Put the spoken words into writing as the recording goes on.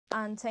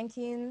and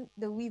thanking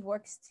the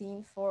WeaveWorks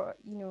team for,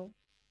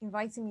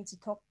 inviting me to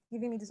talk,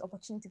 giving me this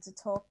opportunity to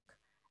talk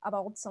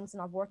about something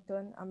I've worked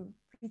on.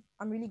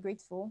 I'm really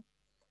grateful.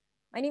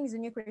 My name is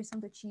Onyekwere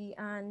Somtochi,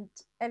 and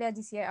earlier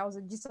this year I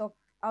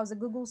was a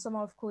Google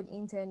Summer of Code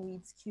intern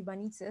with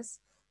Kubernetes.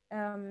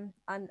 And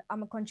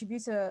I'm a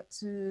contributor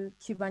to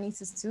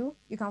Kubernetes too.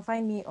 You can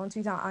find me on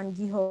Twitter and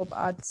GitHub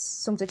at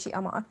Somtochi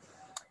Ama.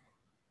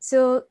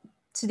 So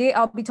today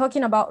I'll be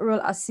talking about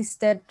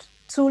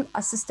tool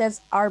assisted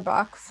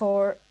RBAC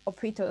for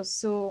operators.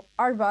 So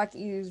RBAC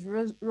is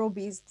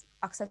role-based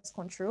access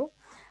control.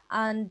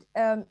 And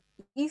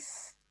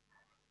if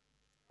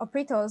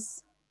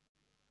operators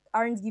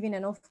aren't given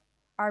enough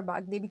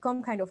RBAC, they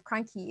become kind of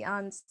cranky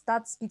and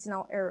start spitting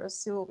out errors.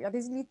 So we are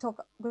basically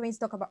going to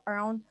talk about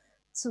around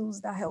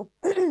tools that help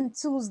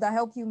tools that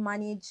help you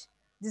manage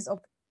the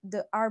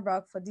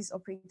RBAC for these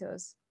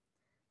operators.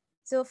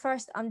 So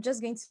first, I'm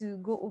just going to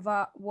go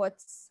over what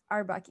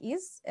RBAC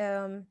is.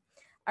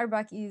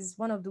 RBAC is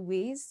one of the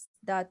ways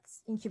that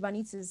in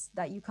Kubernetes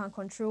that you can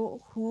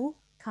control who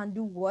can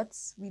do what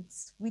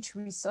with which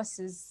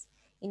resources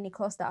in a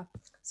cluster.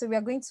 So we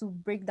are going to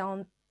break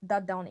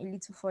that down a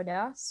little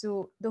further.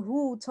 So the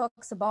who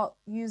talks about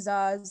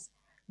users,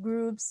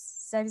 groups,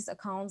 service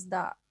accounts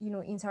that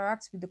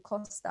interact with the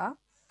cluster,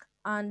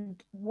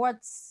 and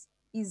what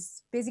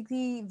is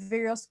basically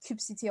various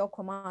kubectl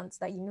commands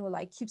that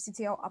like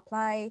kubectl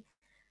apply.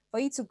 For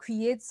you to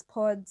create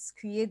pods,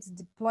 create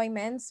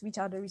deployments, which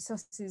are the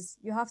resources,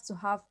 you have to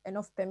have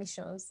enough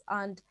permissions.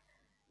 And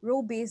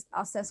role-based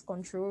access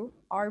control,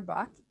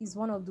 RBAC, is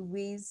one of the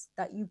ways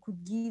that you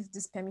could give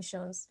these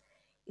permissions.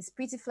 It's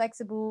pretty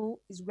flexible,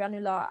 it's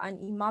granular, and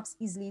it maps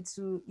easily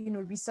to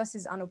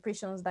resources and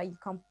operations that you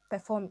can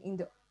perform in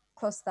the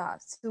cluster.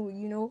 So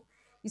you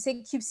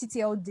say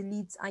kubectl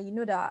delete, and you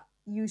know that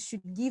you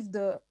should give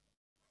the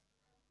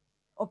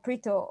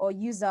operator or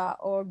user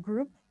or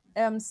group.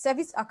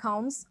 Service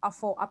accounts are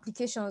for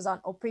applications and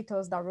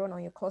operators that run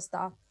on your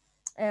cluster.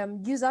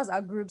 Users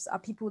or groups are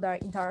people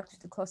that interact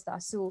with the cluster.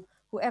 So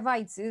whoever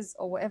it is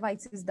or whatever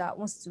it is that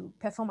wants to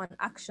perform an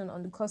action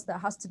on the cluster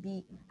has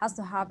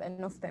to have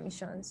enough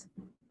permissions.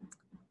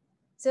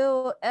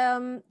 So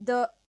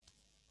the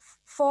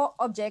four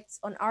objects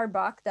on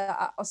RBAC that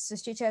are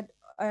associated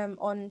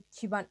for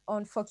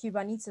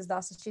Kubernetes that are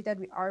associated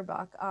with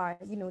RBAC are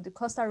the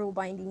cluster role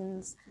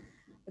bindings,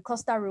 the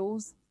cluster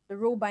roles, the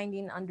role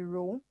binding, and the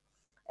role.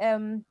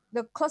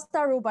 The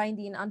cluster role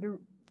binding and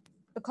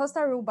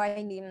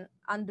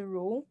the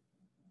role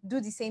do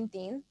the same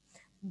thing,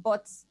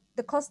 but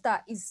the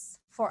cluster is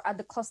for at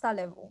the cluster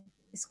level.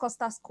 It's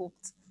cluster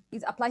scoped.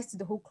 It applies to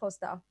the whole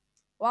cluster,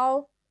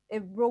 while a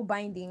role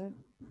binding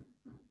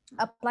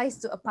applies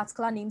to a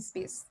particular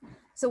namespace.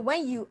 So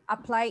when you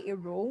apply a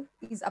role,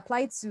 it's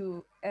applied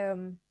to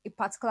a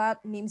particular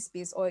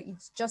namespace, or it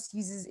just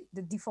uses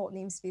the default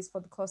namespace for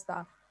the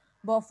cluster.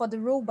 But for the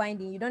role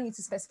binding, you don't need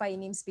to specify a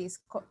namespace.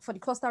 For the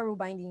cluster role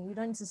binding, you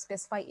don't need to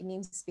specify a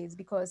namespace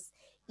because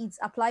it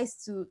applies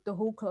to the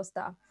whole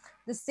cluster.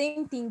 The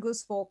same thing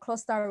goes for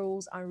cluster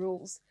roles and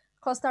roles.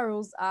 Cluster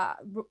roles are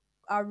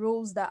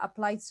roles that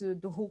apply to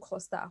the whole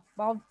cluster,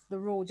 while the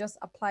role just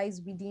applies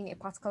within a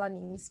particular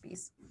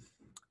namespace.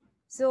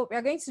 So we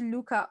are going to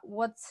look at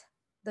what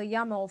the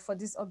YAML for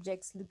these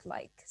objects look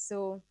like.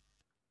 So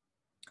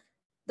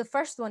the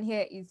first one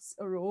here is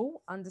a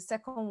role, and the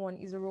second one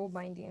is a role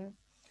binding.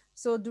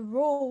 So the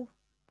role,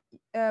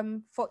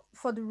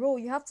 for the role,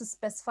 you have to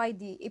specify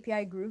the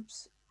API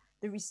groups,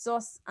 the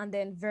resource, and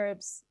then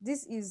verbs.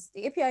 This is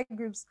the API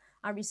groups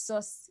and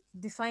resource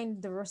define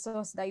the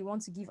resource that you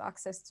want to give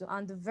access to,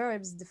 and the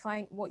verbs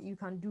define what you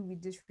can do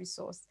with this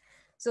resource.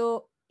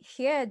 So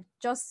here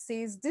just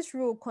says this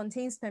role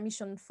contains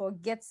permission for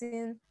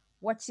getting,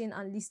 watching,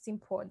 and listing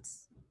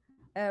pods.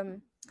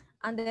 And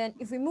then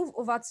if we move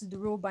over to the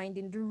role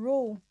binding, the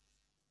role,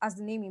 as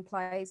the name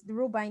implies, the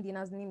role binding,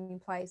 as the name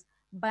implies,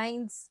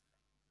 binds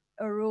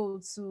a role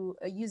to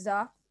a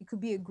user. It could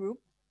be a group,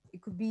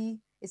 it could be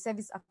a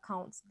service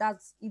account.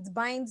 It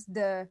binds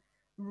the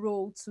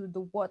role to the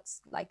what,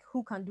 like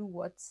who can do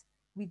what,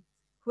 with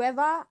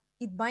whoever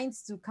it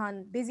binds to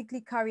can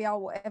basically carry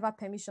out whatever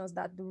permissions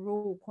that the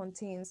role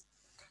contains.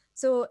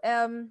 So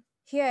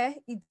here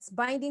it's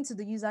binding to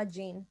the user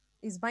Jane.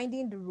 It's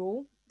binding the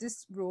role,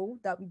 this role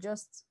that we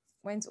just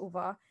went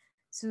over,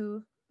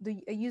 to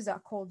a user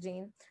called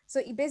Jane. So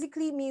it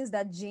basically means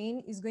that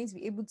Jane is going to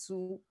be able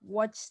to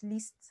watch,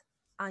 list,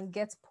 and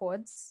get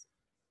pods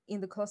in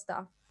the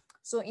cluster.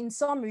 So in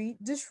summary,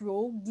 this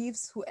role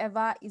gives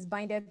whoever is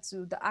binded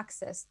to the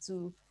access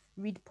to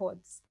read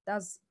pods.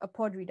 That's a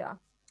pod reader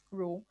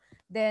role.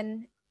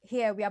 Then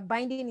here we are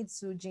binding it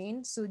to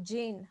Jane. So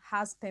Jane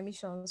has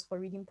permissions for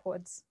reading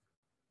pods.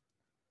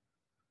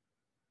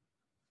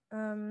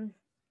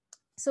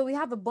 So we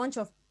have a bunch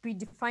of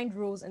predefined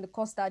roles in the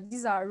cluster.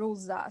 These are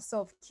roles that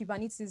sort of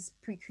Kubernetes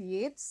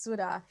pre-creates so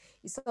that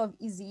it's sort of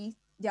easy.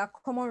 There are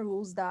common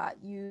roles that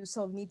you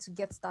sort of need to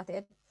get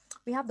started.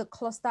 We have the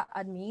cluster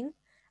admin,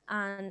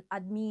 and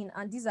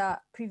these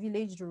are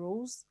privileged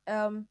roles.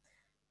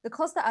 the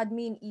cluster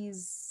admin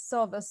is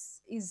sort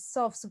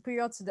of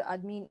superior to the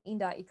admin in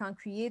that it can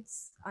create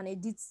and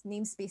edit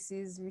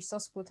namespaces,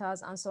 resource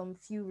quotas, and some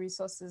few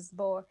resources.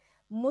 But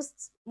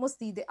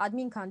mostly the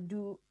admin can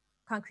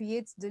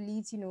create,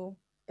 delete,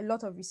 a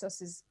lot of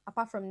resources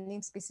apart from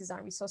namespaces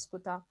and resource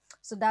quota.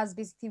 So that's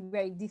basically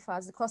where it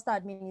differs. The cluster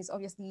admin is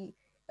obviously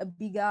a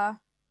bigger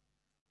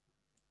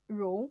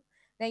role.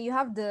 Then you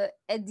have the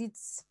edit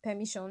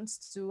permissions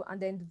too, and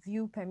then the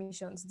view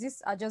permissions.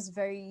 These are just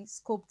very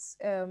scoped.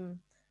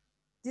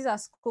 These are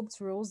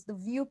scoped roles. The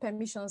view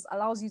permissions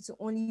allows you to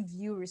only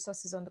view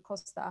resources on the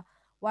cluster,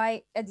 while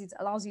edit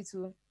allows you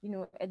to,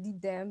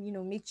 edit them,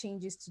 make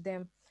changes to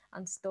them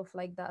and stuff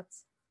like that.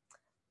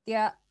 There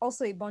are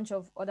also a bunch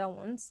of other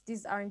ones.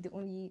 These aren't the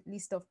only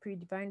list of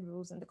predefined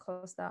rules in the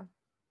cluster.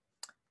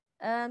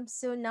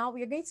 So now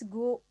we're going to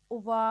go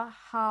over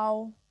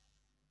how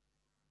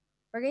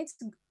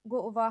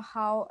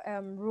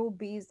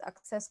role-based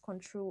access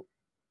control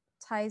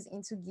ties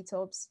into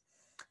GitOps.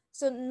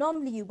 So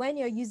normally when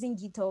you're using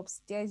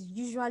GitOps, there's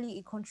usually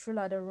a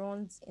controller that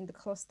runs in the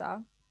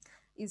cluster.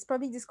 It's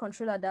probably this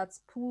controller that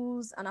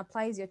pulls and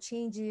applies your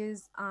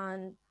changes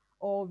and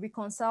or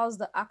reconciles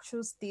the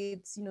actual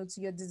states, to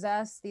your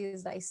desired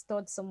states that is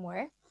stored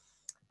somewhere.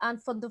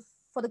 And for the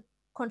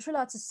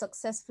controller to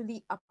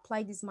successfully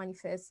apply this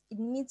manifest, it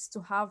needs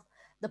to have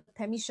the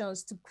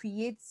permissions to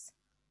create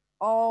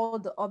all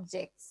the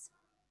objects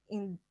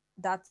in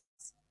that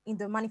in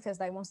the manifest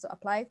that it wants to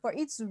apply. For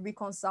it to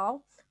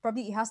reconcile,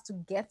 probably it has to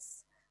get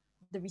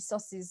the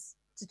resources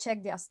to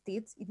check their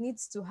state. It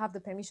needs to have the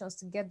permissions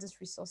to get these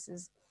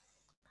resources.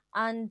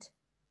 And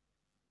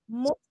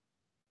mo-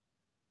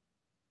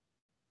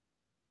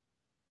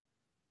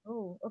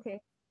 oh, okay.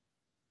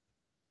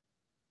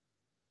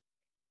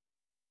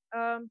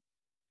 Um,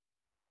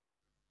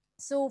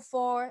 so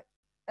for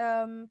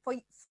an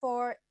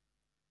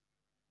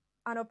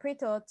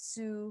operator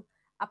to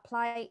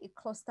apply a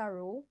cluster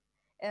rule,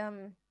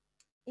 um,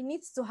 it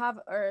needs to have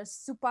a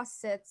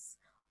superset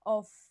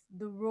of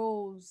the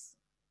roles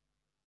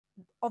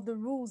of the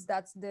rules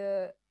that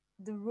the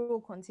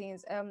rule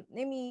contains. Let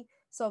me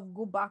sort of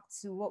go back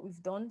to what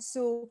we've done.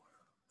 So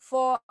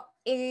for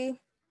a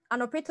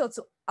an operator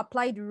to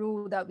apply the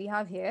rule that we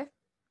have here,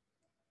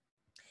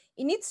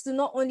 it needs to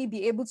not only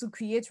be able to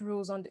create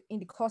rules in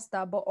the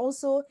cluster, but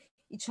also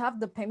it should have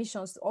the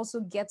permissions to also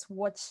get,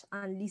 watch,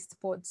 and list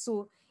pods.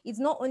 So it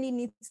not only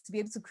needs to be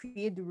able to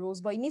create the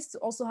rules, but it needs to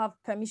also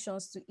have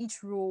permissions to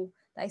each rule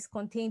that is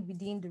contained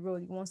within the rule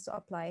it wants to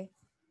apply.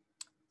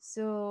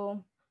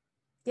 So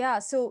yeah,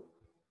 so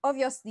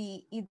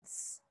obviously it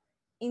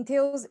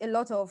entails a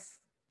lot of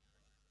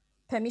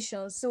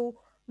permissions. So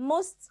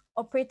most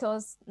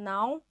operators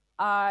now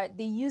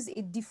they use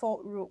a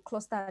default role,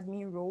 cluster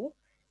admin role,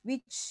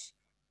 which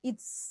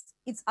it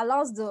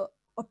allows the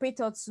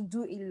operator to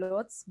do a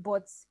lot,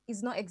 but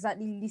it's not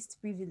exactly least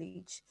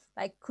privilege.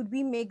 Like, could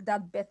we make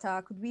that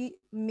better? Could we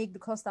make the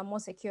cluster more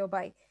secure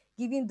by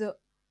giving the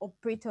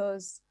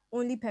operators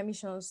only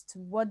permissions to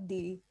what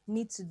they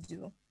need to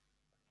do?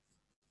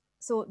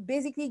 So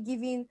basically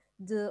giving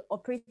the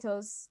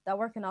operators that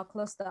work in our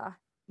cluster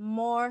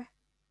more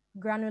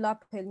granular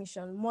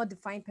permission, more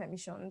defined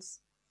permissions.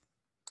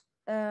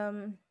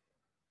 Um,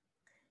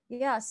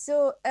 yeah,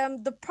 so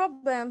the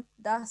problem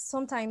that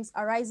sometimes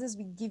arises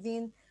with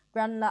giving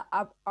granular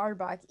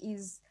RBAC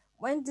is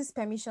when these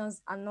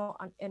permissions are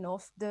not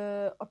enough,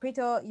 the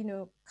operator,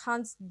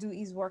 can't do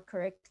his work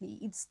correctly.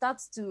 It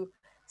starts to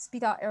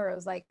spit out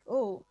errors like,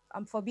 oh,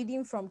 I'm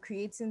forbidding from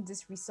creating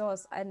this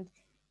resource, and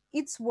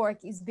its work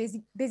is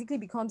basically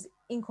becomes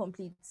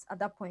incomplete at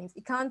that point.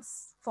 It can't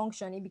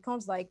function. It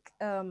becomes like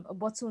a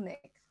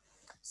bottleneck.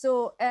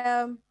 So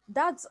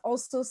that's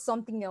also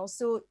something else.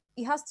 So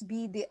it has to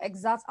be the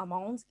exact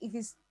amount.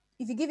 If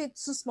you give it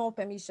too small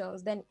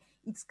permissions, then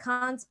it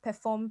can't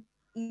perform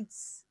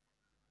its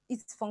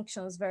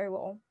functions very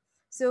well.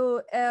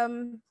 So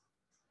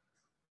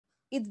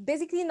it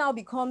basically now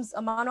becomes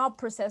a manual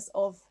process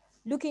of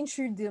looking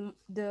through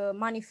the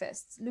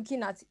manifest,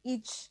 looking at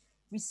each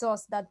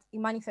resource that a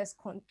manifest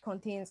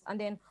contains, and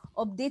then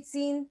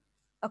updating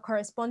a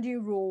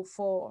corresponding role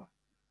for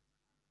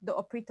the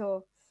operator.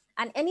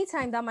 And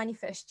anytime that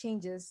manifest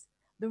changes,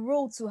 the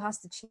role too has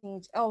to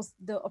change, else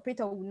the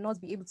operator will not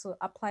be able to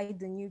apply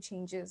the new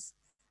changes.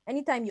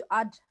 Anytime you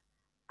add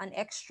an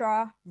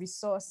extra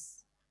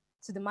resource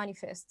to the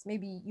manifest,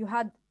 maybe you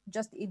had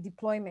just a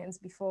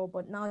deployment before,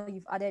 but now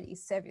you've added a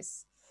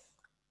service,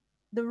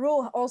 the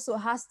role also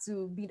has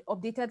to be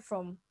updated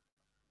from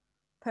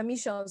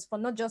permissions for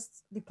not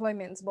just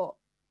deployments, but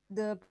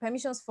the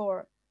permissions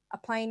for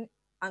applying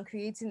and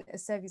creating a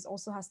service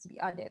also has to be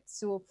added.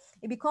 So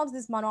it becomes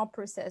this manual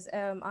process,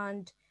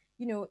 and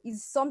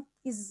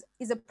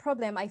is a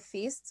problem I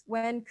faced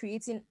when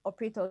creating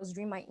operators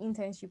during my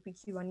internship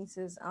with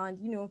Kubernetes,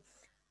 and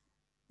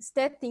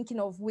start thinking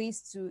of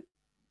ways to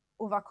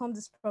overcome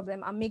this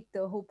problem and make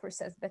the whole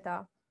process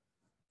better.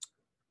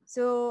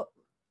 So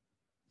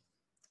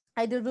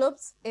I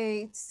developed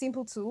a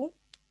simple tool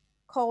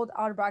called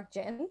RBAC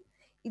Gen.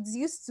 it's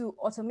used to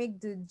automate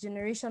the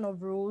generation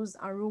of roles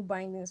and role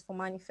bindings for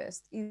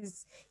manifest. It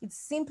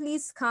simply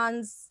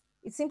scans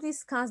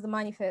the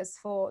manifest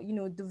for, you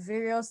know, the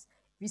various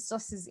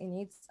resources in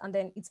it, and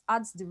then it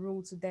adds the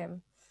role to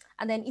them.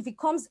 And then if it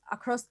comes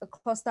across a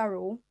cluster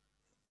role,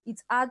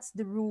 it adds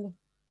the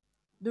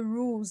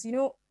rules, you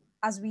know,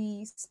 as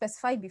we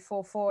specified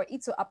before. For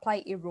it to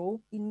apply a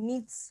role,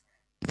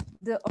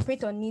 the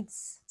operator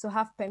needs to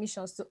have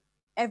permissions to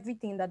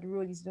everything that the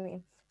role is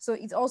doing. So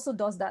it also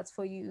does that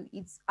for you.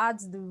 It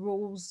adds the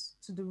roles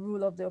to the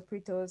rule of the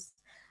operators,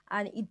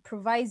 and it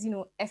provides, you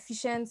know,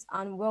 efficient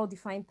and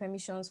well-defined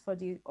permissions for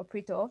the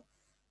operator.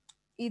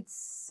 It's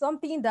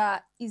something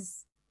that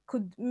is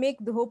could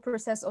make the whole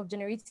process of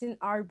generating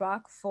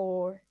RBAC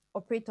for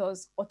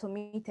operators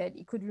automated.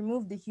 It could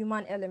remove the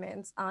human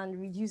elements and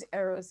reduce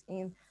errors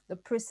in the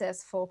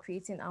process for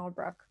creating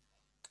RBAC.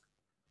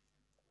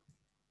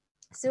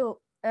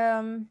 So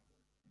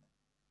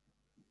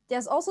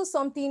there's also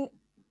something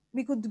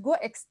we could go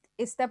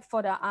a step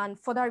further and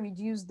further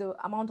reduce the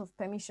amount of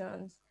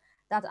permissions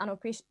that an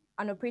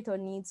operator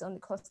needs on the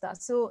cluster.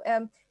 So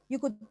you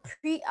could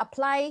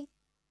pre-apply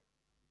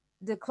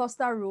the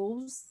cluster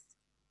roles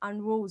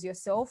and roles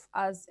yourself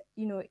as,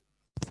 you know,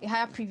 a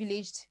higher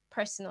privileged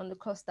person on the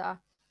cluster.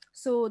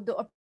 So the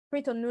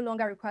operator no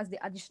longer requires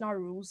the additional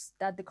rules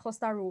that the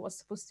cluster role was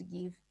supposed to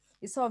give.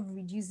 It sort of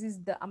reduces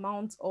the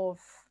amount of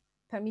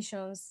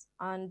permissions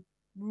and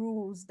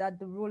rules that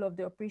the role of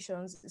the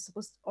operator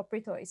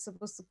is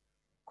supposed to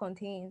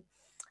contain.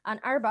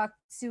 And RBAC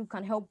too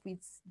can help with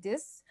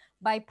this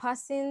by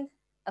passing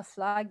a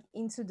flag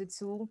into the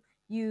tool.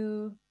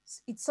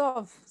 It sort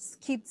of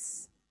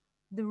skips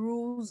the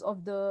rules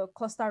of the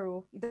cluster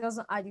role. It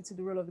doesn't add it to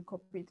the role of the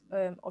corporate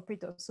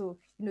operator. So,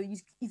 you know,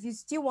 if you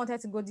still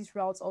wanted to go this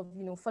route of,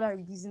 you know, further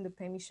reducing the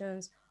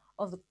permissions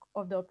of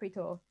the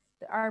operator,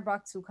 the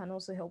RBAC tool can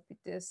also help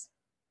with this.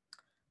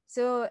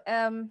 So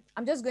I'm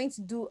just going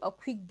to do a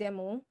quick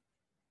demo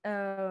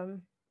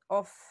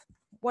of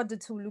what the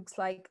tool looks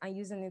like and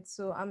using it.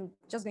 So I'm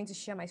just going to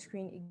share my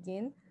screen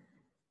again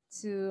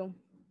to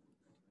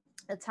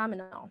a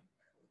terminal.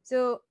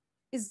 So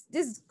this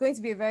is going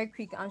to be a very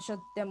quick and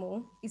short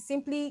demo. It's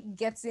simply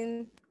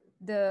getting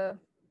the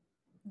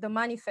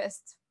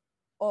manifest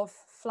of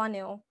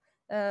Flannel,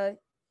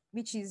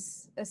 which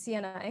is a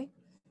CNI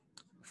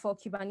for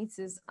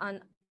Kubernetes, and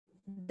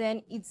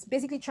then it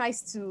basically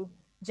tries to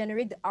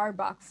generate the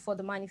RBAC for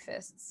the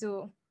manifest.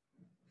 So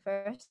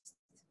first,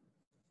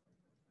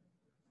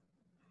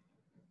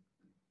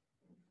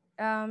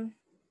 so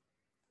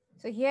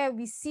here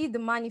we see the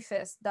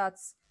manifest that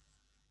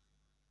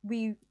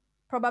we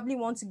probably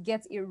want to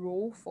get a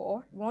role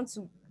for. We want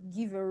to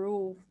give a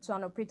role to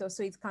an operator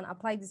so it can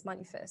apply this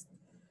manifest.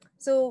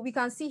 So we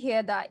can see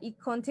here that it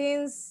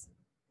contains,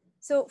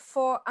 so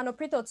for an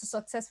operator to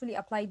successfully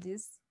apply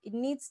this, it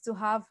needs to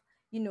have,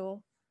 you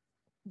know,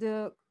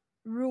 the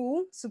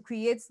rule to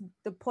create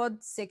the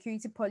pod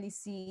security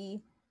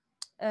policy,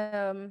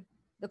 the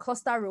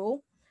cluster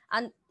role.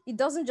 And it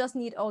doesn't just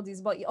need all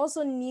this, but it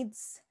also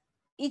needs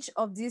each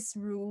of these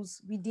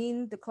rules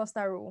within the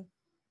cluster role.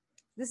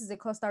 This is a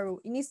cluster role.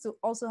 It needs to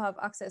also have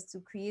access to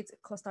create a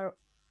cluster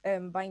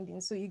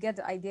binding. So you get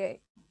the idea.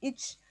 You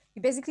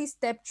basically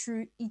step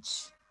through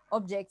each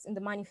object in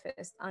the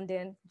manifest and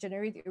then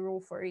generate a role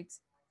for it.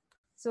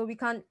 So we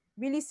can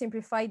really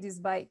simplify this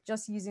by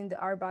just using the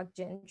RBAC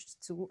gen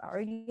tool. I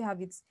already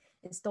have it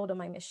installed on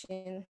my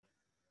machine.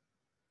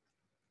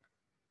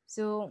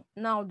 So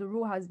now the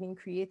role has been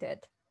created.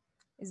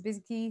 It's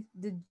basically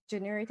the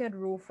generated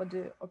role for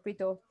the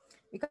operator.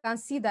 We can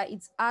see that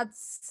it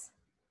adds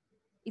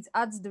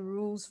the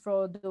rules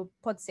for the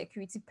pod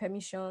security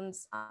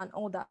permissions and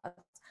all that.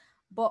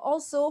 But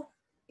also,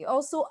 it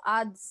also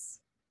adds,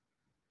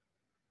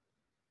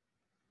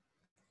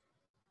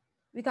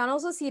 we can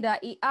also see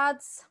that it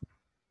adds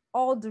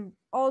all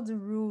the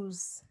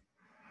rules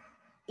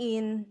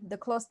in the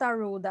cluster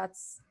role that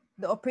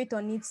the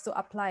operator needs to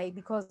apply,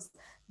 because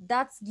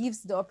that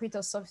gives the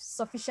operator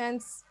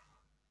sufficient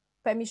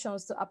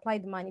permissions to apply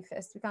the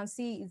manifest. We can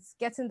see it's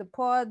getting the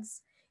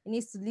pods, it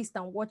needs to list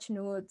and watch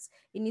nodes,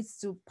 it needs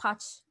to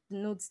patch the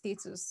node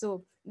status.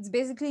 So it's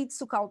basically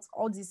took out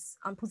all this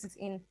and put it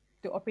in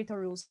the operator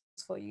rules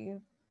for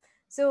you.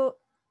 So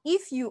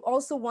if you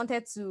also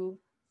wanted to,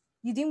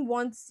 you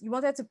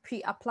wanted to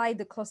pre-apply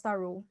the cluster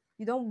rule,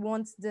 you don't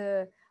want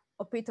the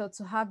operator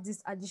to have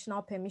these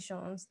additional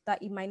permissions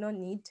that it might not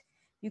need,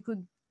 you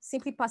could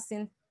simply pass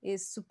in a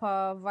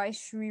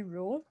supervisory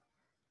role.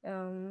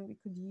 We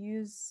could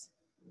use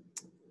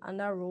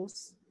another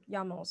roles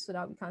YAML so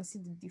that we can see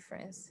the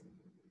difference.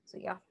 So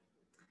yeah,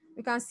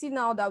 we can see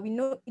now that it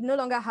no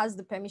longer has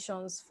the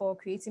permissions for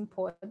creating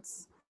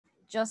pods,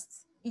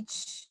 just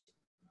each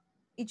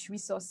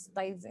resource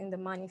that is in the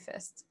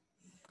manifest.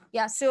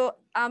 Yeah, so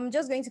I'm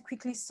just going to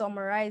quickly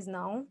summarize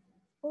now.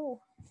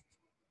 Oh,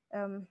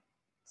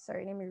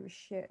 sorry, let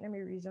me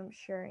resume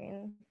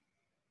sharing.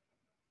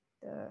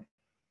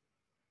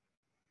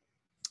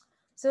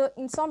 So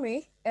in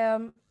summary,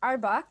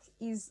 RBAC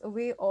is a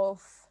way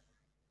of,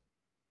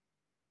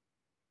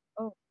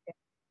 oh, okay.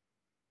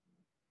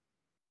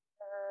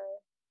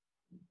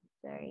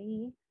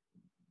 Sorry.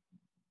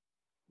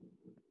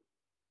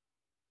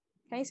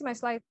 Can you see my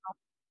slide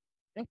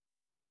now?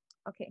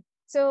 Okay.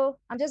 So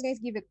I'm just going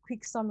to give a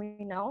quick summary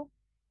now.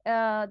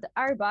 The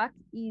RBAC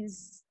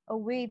is a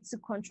way to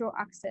control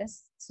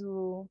access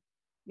to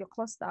your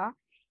cluster.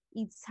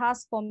 It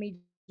has four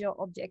major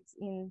objects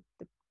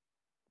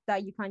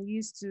that you can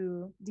use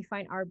to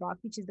define RBAC,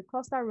 which is the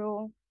cluster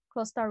role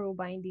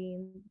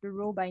binding, the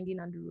role binding,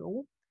 and the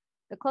role.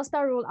 The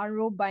cluster role and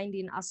role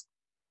binding as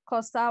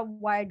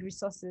cluster-wide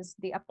resources,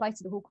 they apply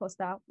to the whole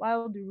cluster,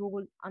 while the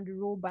role and the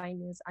role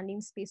bindings are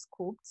namespace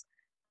scoped.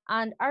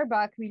 And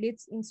RBAC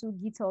relates into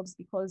GitOps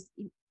because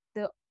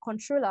the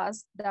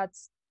controllers that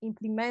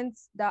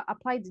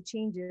apply the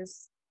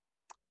changes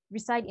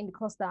reside in the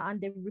cluster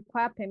and they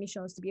require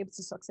permissions to be able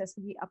to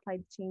successfully apply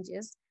the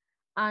changes.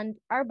 And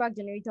RBAC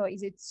generator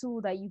is a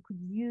tool that you could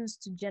use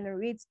to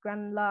generate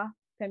granular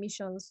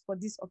permissions for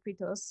these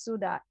operators so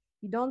that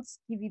you don't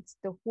give it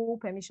the whole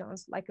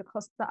permissions like a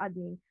cluster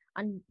admin,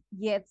 and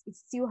yet it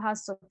still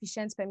has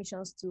sufficient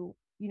permissions to,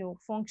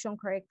 function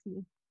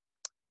correctly.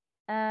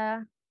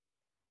 Uh,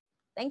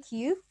 Thank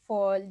you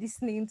for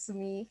listening to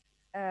me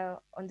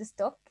on this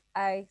talk.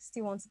 I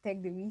still want to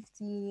thank the Reef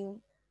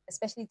team,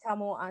 especially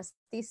Tamo and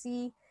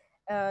Stacy.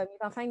 You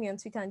can find me on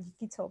Twitter and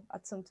GitHub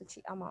at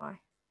Somtochi Onyekwere.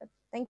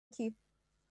 Thank you.